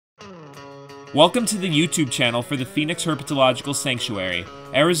Welcome to the YouTube channel for the Phoenix Herpetological Sanctuary,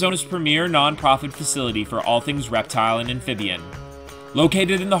 Arizona's premier non-profit facility for all things reptile and amphibian.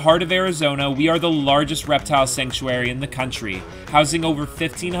 Located in the heart of Arizona, we are the largest reptile sanctuary in the country, housing over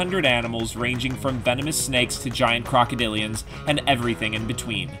 1,500 animals ranging from venomous snakes to giant crocodilians and everything in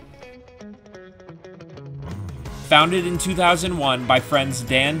between. Founded in 2001 by friends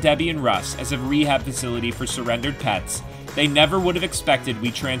Dan, Debbie, and Russ as a rehab facility for surrendered pets, they never would have expected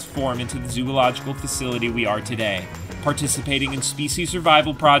we'd transform into the zoological facility we are today, participating in species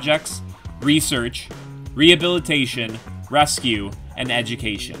survival projects, research, rehabilitation, rescue, and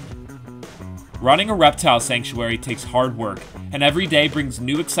education. Running a reptile sanctuary takes hard work, and every day brings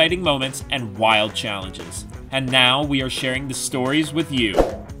new exciting moments and wild challenges. And now we are sharing the stories with you.